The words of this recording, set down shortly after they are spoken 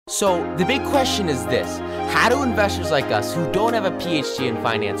So the big question is this: how do investors like us who don't have a PhD in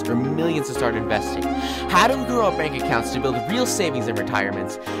finance or millions to start investing, how do we grow our bank accounts to build real savings and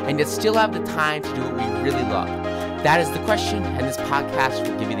retirements and yet still have the time to do what we really love? That is the question, and this podcast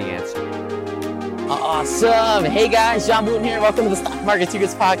will give you the answer. Awesome. Hey guys, John Wooten here. Welcome to the Stock Market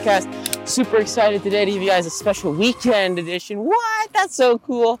Secrets Podcast. Super excited today to give you guys a special weekend edition. What? That's so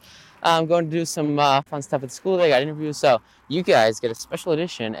cool. I'm going to do some fun stuff at school today. Got interviews, so you guys get a special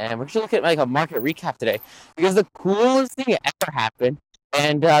edition, and we're just looking at like a market recap today because the coolest thing ever happened,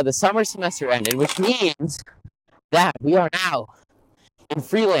 and the summer semester ended, which means that we are now in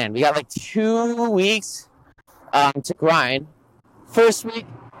Freeland. We got like 2 weeks to grind. First week,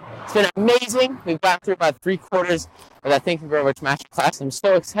 it's been amazing. We've got through about 3/4 of that Think and Grow Rich Master class. I'm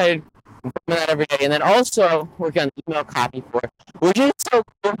so excited. I'm doing that every day. And then also working on the email copy for it, which is so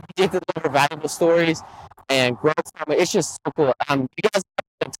cool. You get to deliver valuable stories and growth from it. It's just so cool. Because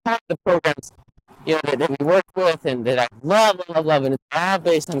a ton of the programs, that we work with and that I love, and it's all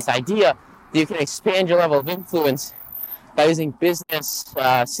based on this idea that you can expand your level of influence by using business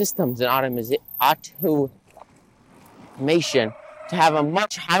systems and automation to have a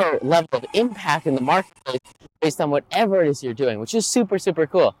much higher level of impact in the marketplace based on whatever it is you're doing, which is super, super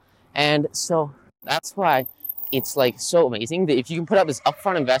cool. And so that's why it's like so amazing that if you can put up this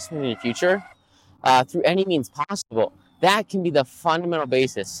upfront investment in your future through any means possible, that can be the fundamental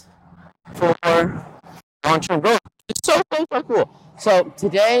basis for long-term growth. It's so cool. So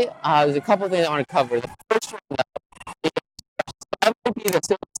today, there's a couple of things I want to cover. The first one is that would be the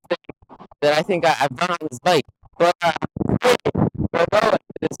simplest thing that I think I've done on this bike. But we're going to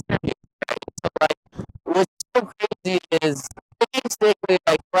this interview. So like, what's so crazy is basically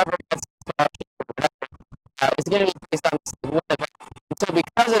like whoever gets the scholarship or whatever is going to be based on this one event. And so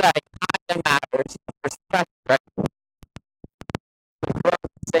because of that, it kind of matters perspective, right? The growth,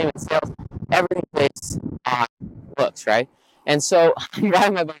 the same in sales, everything based on looks, right? And so I'm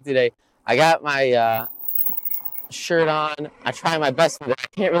riding my bike today. I got my shirt on. I try my best with it. I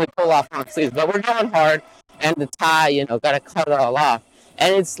can't really pull off long sleeves, but we're going hard. And the tie, got to cut it all off.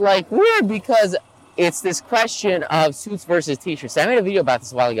 And it's like weird because it's this question of suits versus t-shirts. I made a video about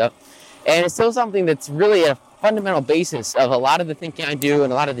this a while ago, and it's still something that's really a fundamental basis of a lot of the thinking I do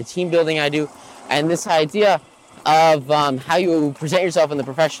and a lot of the team building I do, and this idea of how you present yourself in the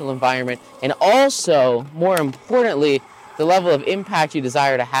professional environment, and also, more importantly, the level of impact you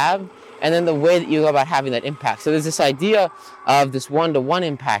desire to have, and then the way that you go about having that impact. So there's this idea of this one-to-one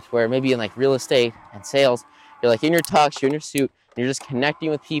impact where maybe in like real estate and sales, you're like in your tux, you're in your suit, and you're just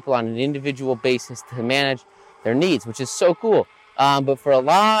connecting with people on an individual basis to manage their needs, which is so cool. But for a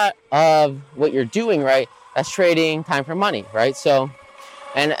lot of what you're doing, right, that's trading time for money, right? So,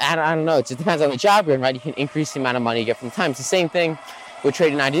 and I don't know, it just depends on the job you're in, right? You can increase the amount of money you get from time. It's the same thing with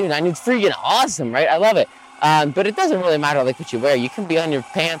trading 90 Noon. 90 Noon's freaking awesome, right? I love it. But it doesn't really matter like what you wear. You can be on your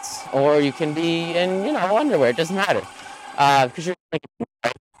pants or you can be in, underwear. It doesn't matter. Because you're like,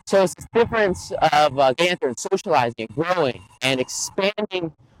 right? So it's this difference of getting out there and socializing and growing and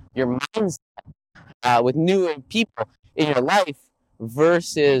expanding your mindset with new people in your life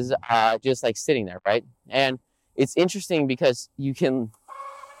versus just like sitting there, right? And it's interesting because you can,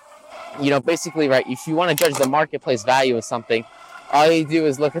 basically, right, if you want to judge the marketplace value of something, all you do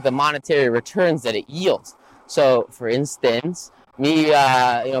is look at the monetary returns that it yields. So, for instance, me,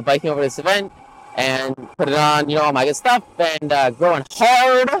 biking over this event and put it on, all my good stuff and growing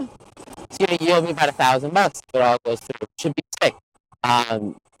hard, it's going to yield me about $1,000 if it all goes through. It should be sick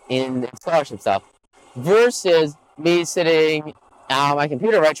in scholarship stuff. Versus me sitting on my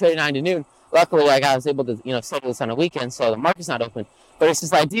computer, right, trading 9 to noon. Luckily, I was able to, schedule this on a weekend, so the market's not open. But it's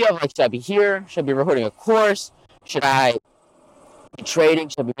this idea of, like, should I be here? Should I be recording a course? Should I be trading?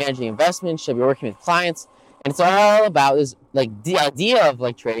 Should I be managing investments? Should I be working with clients? And it's all about this, like, the idea of,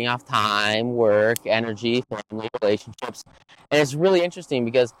 like, trading off time, work, energy, family, relationships. And it's really interesting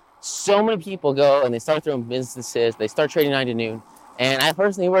because so many people go and they start their own businesses. They start trading 9 to noon. And I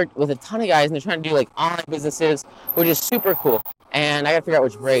personally worked with a ton of guys, and they're trying to do, like, online businesses, which is super cool. And I got to figure out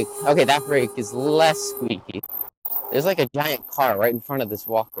which brake. Okay, that brake is less squeaky. There's, like, a giant car right in front of this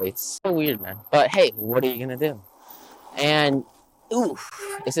walkway. It's so weird, man. But, hey, what are you going to do? And,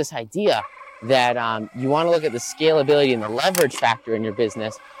 it's this idea that you want to look at the scalability and the leverage factor in your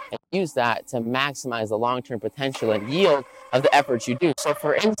business and use that to maximize the long-term potential and yield of the efforts you do. So,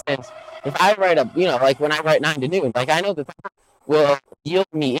 for instance, if I write like when I write 9 to noon, like I know that will yield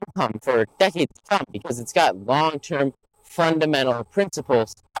me income for decades to come because it's got long-term fundamental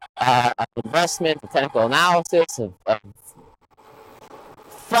principles of investment, of technical analysis, of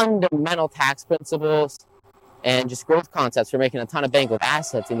fundamental tax principles, and just growth concepts for making a ton of bank with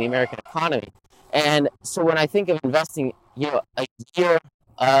assets in the American economy. And so when I think of investing, a year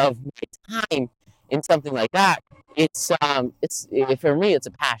of my time in something like that, it's for me, it's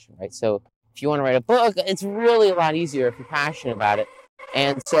a passion, right? So if you want to write a book, it's really a lot easier if you're passionate about it.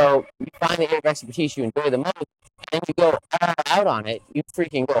 And so you find the area of expertise you enjoy the most, and you go all out on it. You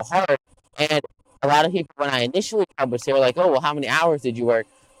freaking go hard. And a lot of people, when I initially published, they were like, "Oh, well, how many hours did you work?"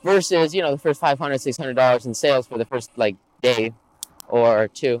 Versus, the first $500, $600 in sales for the first day or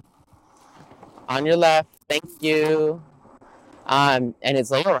two. On your left, thank you. And it's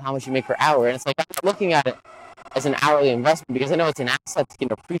like, oh, how much you make per hour? And it's like, I'm not looking at it as an hourly investment because I know it's an asset that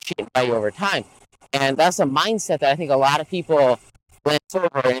can appreciate in value over time. And that's a mindset that I think a lot of people glance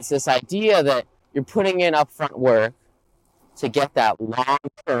over. And it's this idea that you're putting in upfront work to get that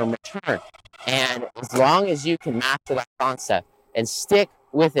long-term return. And as long as you can master that concept and stick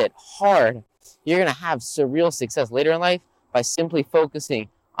with it hard, you're going to have surreal success later in life by simply focusing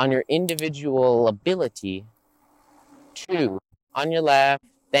on your individual ability to, on your left,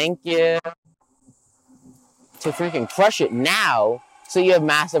 thank you, to freaking crush it now so you have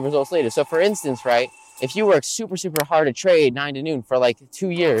massive results later. So for instance, right, if you work super, super hard to trade 9 to noon for 2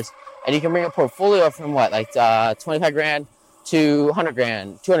 years, and you can bring a portfolio from 25 grand to 100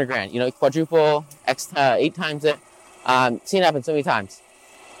 grand, 200 grand, quadruple, 8 times it. Seen it happen so many times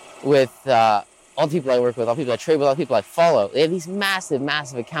with all the people I work with, all the people I trade with, all the people I follow. They have these massive,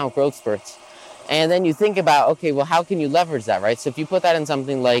 massive account growth spurts. And then you think about, okay, well, how can you leverage that, right? So if you put that in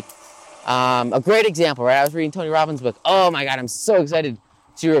something like a great example, right? I was reading Tony Robbins' book. Oh my God, I'm so excited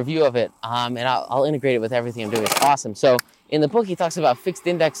to do a review of it. And I'll integrate it with everything I'm doing. It's awesome. So in the book, he talks about fixed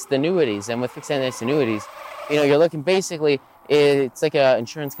index annuities. And with fixed index annuities, you're looking basically, it's like an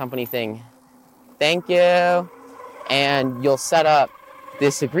insurance company thing. Thank you. And you'll set up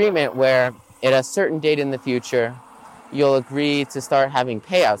this agreement where at a certain date in the future, you'll agree to start having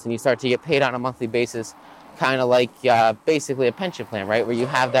payouts, and you start to get paid on a monthly basis, kind of like basically a pension plan, right, where you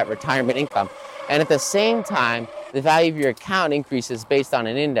have that retirement income. And at the same time, the value of your account increases based on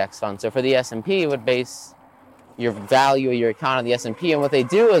an index fund. So for the S&P, it would base your value of your account on the S&P, and what they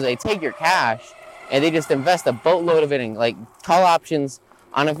do is they take your cash and they just invest a boatload of it in call options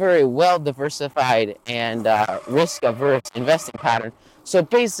on a very well-diversified and risk-averse investing pattern. So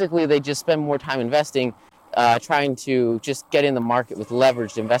basically, they just spend more time investing, trying to just get in the market with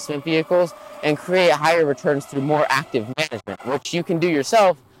leveraged investment vehicles and create higher returns through more active management, which you can do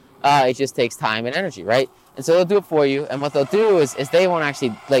yourself. It just takes time and energy, right? And so they'll do it for you. And what they'll do is they won't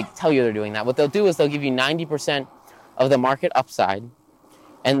actually tell you they're doing that. What they'll do is they'll give you 90% of the market upside,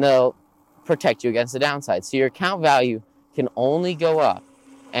 and they'll protect you against the downside. So your account value can only go up,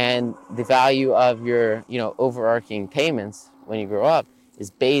 and the value of your overarching payments when you grow up is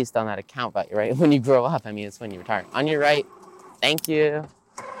based on that account value, right? When you grow up, it's when you retire. On your right, thank you.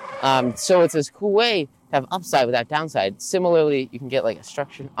 So it's this cool way to have upside without downside. Similarly, you can get a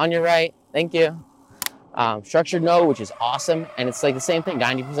structured, on your right, thank you. Structured note, which is awesome. And it's the same thing,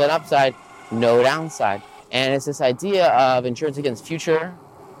 90% upside, no downside. And it's this idea of insurance against future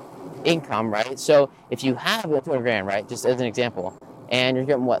income, right? So if you have 200 grand, right, just as an example, and you're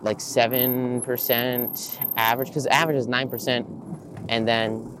getting 7% average, because average is 9%, and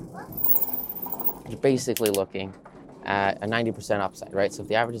then you're basically looking at a 90% upside, right? So if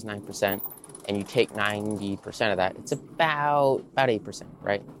the average is 9% and you take 90% of that, it's about 8%,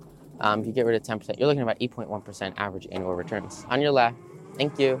 right? If you get rid of 10%, you're looking at about 8.1% average annual returns. On your left,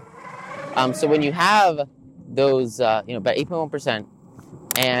 thank you. So when you have those, about 8.1%,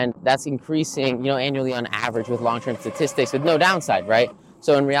 and that's increasing, annually on average with long-term statistics with no downside, right?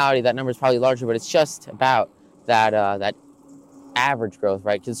 So in reality, that number is probably larger, but it's just about that average growth,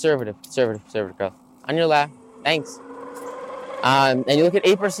 right? Conservative growth. On your left, thanks. And you look at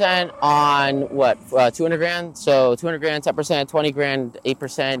 8% on 200 grand. So 200 grand, 10%, 20 grand,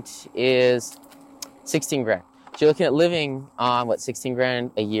 8% is 16 grand. So you're looking at living on 16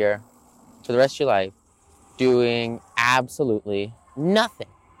 grand a year for the rest of your life, doing absolutely nothing.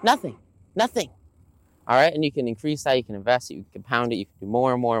 All right. And you can increase that. You can invest it. You can compound it. You can do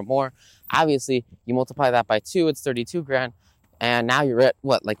more and more and more. Obviously, you multiply that by 2, it's 32 grand. And now you're at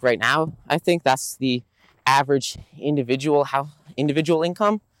right now, I think that's the average individual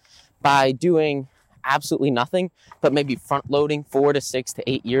income by doing absolutely nothing, but maybe front loading 4 to 6 to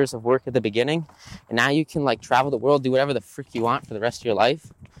 8 years of work at the beginning. And now you can travel the world, do whatever the frick you want for the rest of your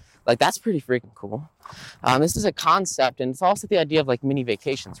life. That's pretty freaking cool. This is a concept, and it's also the idea of mini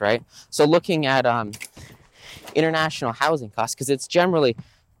vacations, right? So looking at international housing costs, because it's generally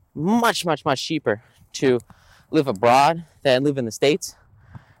much, much, much cheaper to live abroad than live in the States.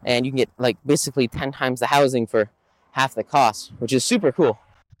 and you can get like basically 10 times the housing for half the cost, which is super cool.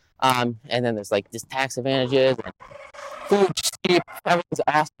 And then there's like just tax advantages and food cheap, everything's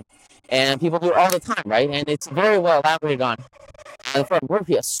awesome. And people do it all the time, right? And it's very well elaborated on. And for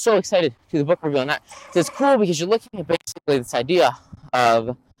Murphy, I'm so excited to do the book review on that. So it's cool because you're looking at basically this idea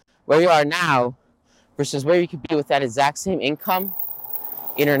of where you are now versus where you could be with that exact same income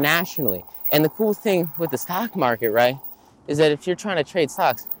internationally. And the cool thing with the stock market, right, is that if you're trying to trade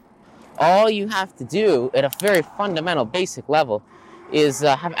stocks, all you have to do at a very fundamental, basic level is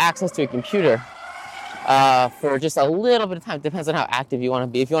have access to a computer for just a little bit of time. It depends on how active you want to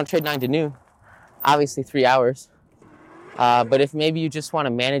be. If you want to trade 9 to noon, obviously 3 hours. But if maybe you just want to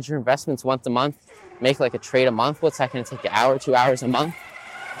manage your investments once a month, make like a trade a month, what's that going to take, an hour, 2 hours a month?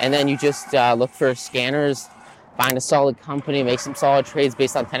 And then you just look for scanners, find a solid company, make some solid trades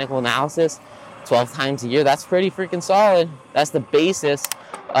based on technical analysis 12 times a year. That's pretty freaking solid. That's the basis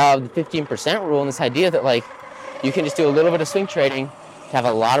of the 15% rule, and this idea that like you can just do a little bit of swing trading to have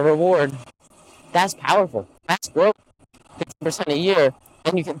a lot of reward. That's powerful. That's growth. 15% a year.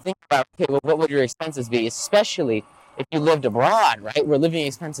 Then you can think about, okay, well, what would your expenses be? Especially if you lived abroad, right? Where living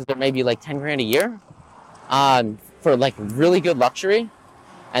expenses are maybe like 10 grand a year for like really good luxury.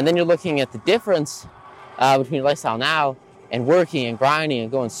 And then you're looking at the difference between your lifestyle now and working and grinding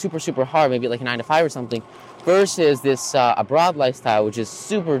and going super, super hard, maybe like a 9 to 5 or something, versus this abroad lifestyle, which is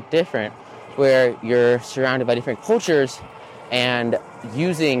super different, where you're surrounded by different cultures and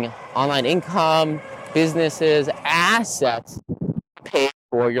using online income, businesses, assets to pay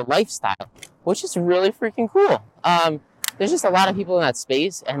for your lifestyle, which is really freaking cool. There's just a lot of people in that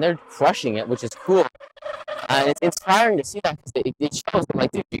space, and they're crushing it, which is cool. It's inspiring to see that because it shows them,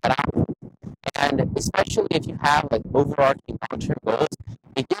 like, dude, you got out. And especially if you have like overarching long-term goals,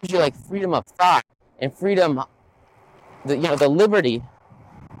 it gives you like freedom of thought and freedom, the liberty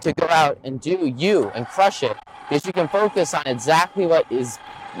to go out and do you and crush it, because you can focus on exactly what is,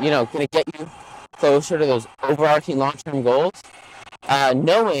 going to get you closer to those overarching long-term goals,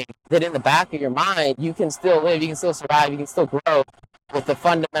 knowing that in the back of your mind, you can still live, you can still survive, you can still grow with the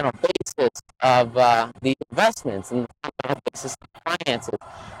fundamental basis of the investments and the fundamental basis of finances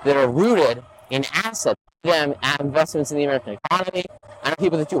that are rooted in assets, them investments in the American economy. I know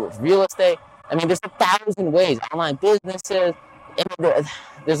people that do it with real estate. I mean, there's 1,000 ways, online businesses.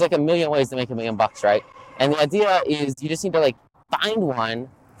 There's like a million ways to make $1 million, right? And the idea is you just need to like find one.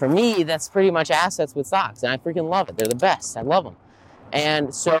 For me, that's pretty much assets with stocks, and I freaking love it. They're the best. I love them.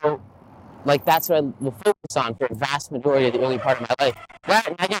 And so, like, that's what I will focus on for the vast majority of the early part of my life. That,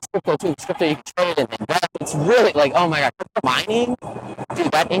 and I guess crypto too. Crypto you can trade and invest. It's really like, oh my god, crypto mining,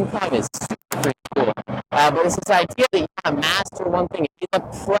 dude, that income is super cool. But it's this idea that you want to master one thing and be a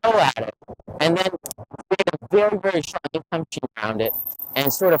pro at it, and then create a very, very strong income stream around it,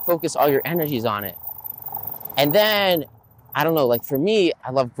 and sort of focus all your energies on it. And then, I don't know, like for me,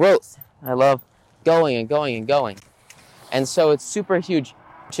 I love growth. I love going and going and going. And so it's super huge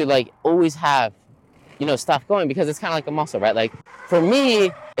to like always have, stuff going, because it's kind of like a muscle, right? Like for me,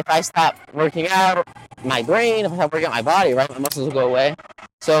 if I stop working out my brain, if I stop working out my body, right, my muscles will go away.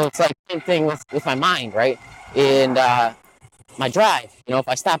 So it's like same thing with my mind, right? And my drive, if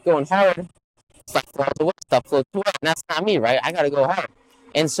I stop going hard, stuff flows away, and that's not me, right? I got to go hard.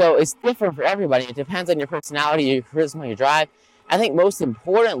 And so it's different for everybody. It depends on your personality, your charisma, your drive. I think most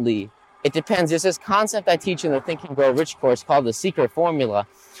importantly, it depends. There's this concept I teach in the Think and Grow Rich course called the secret formula.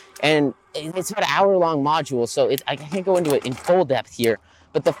 And it's about an hour-long module, so I can't go into it in full depth here.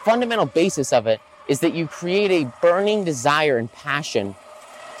 But the fundamental basis of it is that you create a burning desire and passion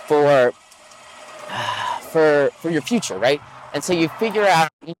for your future, right? And so you figure out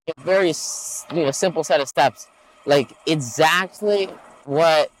a very simple set of steps, like exactly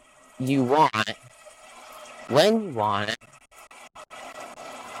what you want, when you want it,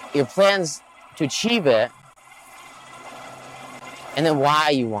 your plans to achieve it, and then why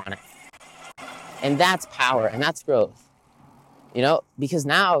you want it. And that's power, and that's growth. Because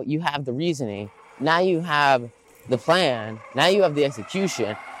now you have the reasoning, now you have the plan, now you have the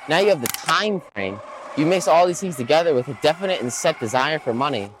execution, now you have the time frame. You mix all these things together with a definite and set desire for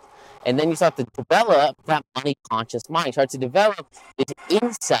money. And then you start to develop that money-conscious mind. You start to develop this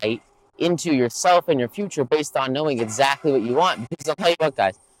insight into yourself and your future based on knowing exactly what you want. Because I'll tell you what,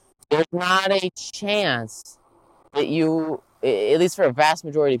 guys, there's not a chance that you, at least for a vast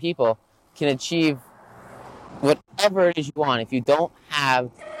majority of people, can achieve whatever it is you want if you don't have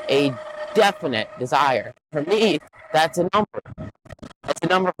a definite desire. For me, that's a number. That's a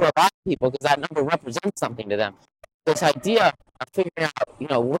number for a lot of people, because that number represents something to them. This idea of figuring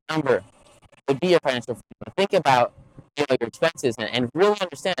out, what number would be your financial freedom. Think about your expenses and really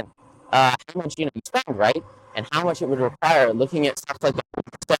understand how much you spend, right? And how much it would require looking at stuff like the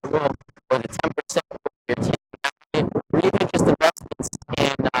 1% rule or the 10% rule your team market, or even just investments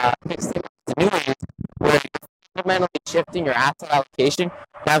in fixed income annuities where you're fundamentally shifting your asset allocation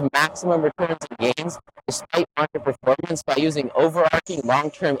to have maximum returns and gains despite market performance by using overarching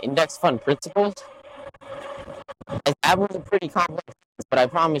long-term index fund principles. Like, that was a pretty complex, but I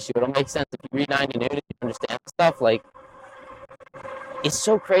promise you, it'll make sense if you read 90 Noon and you understand stuff. Like, it's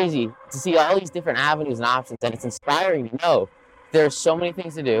so crazy to see all these different avenues and options, and it's inspiring to know there are so many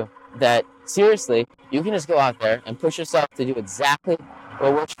things to do that, seriously, you can just go out there and push yourself to do exactly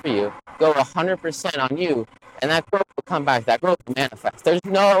what works for you, go 100% on you, and that growth will come back, that growth will manifest. There's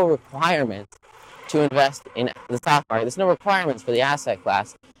no requirement to invest in the stock market. There's no requirements for the asset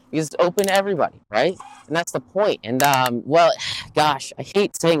class because it's open to everybody, right? And that's the point. And, well, gosh, I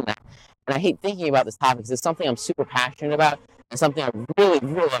hate saying that. And I hate thinking about this topic because it's something I'm super passionate about and something I really,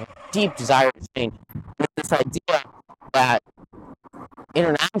 really have a deep desire to change. With this idea that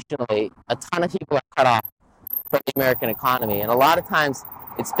internationally, a ton of people are cut off from the American economy. And a lot of times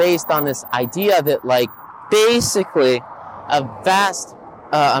it's based on this idea that, like, basically a vast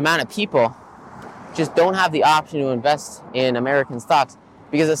amount of people just don't have the option to invest in American stocks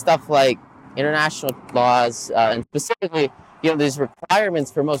because of stuff like international laws and specifically, there's requirements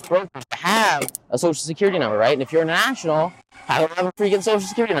for most brokers to have a social security number, right? And if you're international, how do you have a freaking social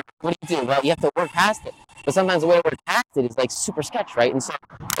security number? What do? Well, you have to work past it. But sometimes the way to work past it is like super sketch, right? And so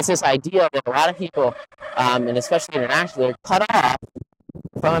it's this idea that a lot of people, and especially internationally, are cut off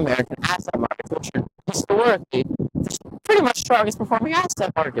from American asset markets, which are historically pretty much strongest performing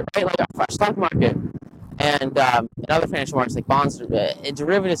asset market, right? Like our stock market and other financial markets like bonds,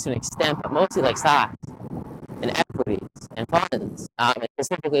 derivatives to an extent, but mostly like stocks and equities and funds, and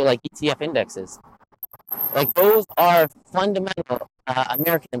specifically like ETF indexes. Like, those are fundamental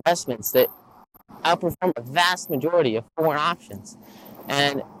American investments that outperform a vast majority of foreign options.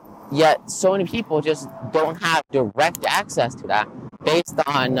 And yet so many people just don't have direct access to that based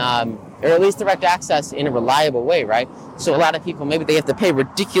on, or at least direct access in a reliable way, right? So a lot of people, maybe they have to pay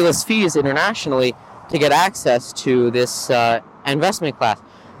ridiculous fees internationally to get access to this investment class,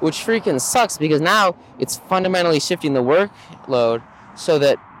 which freaking sucks because now it's fundamentally shifting the workload so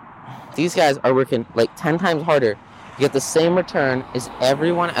that these guys are working like 10 times harder to get the same return as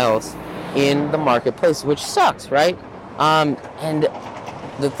everyone else in the marketplace, which sucks, right? And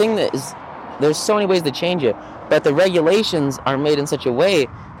the thing that is, there's so many ways to change it, but the regulations are made in such a way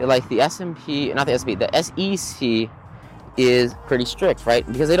that, like, the SEC is pretty strict, right?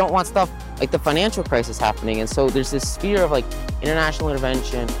 Because they don't want stuff like the financial crisis happening, and so there's this fear of, like, international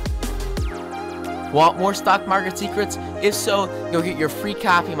intervention. Want more stock market secrets? If so, go get your free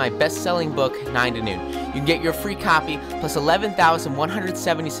copy of my best-selling book, 9 to Noon. You can get your free copy plus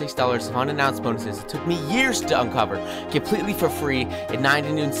 $11,176 of unannounced bonuses it took me years to uncover, completely for free at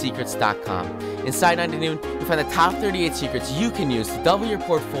 9tonoonsecrets.com. Inside 9 to Noon, you'll find the top 38 secrets you can use to double your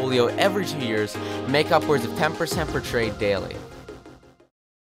portfolio every 2 years and make upwards of 10% per trade daily.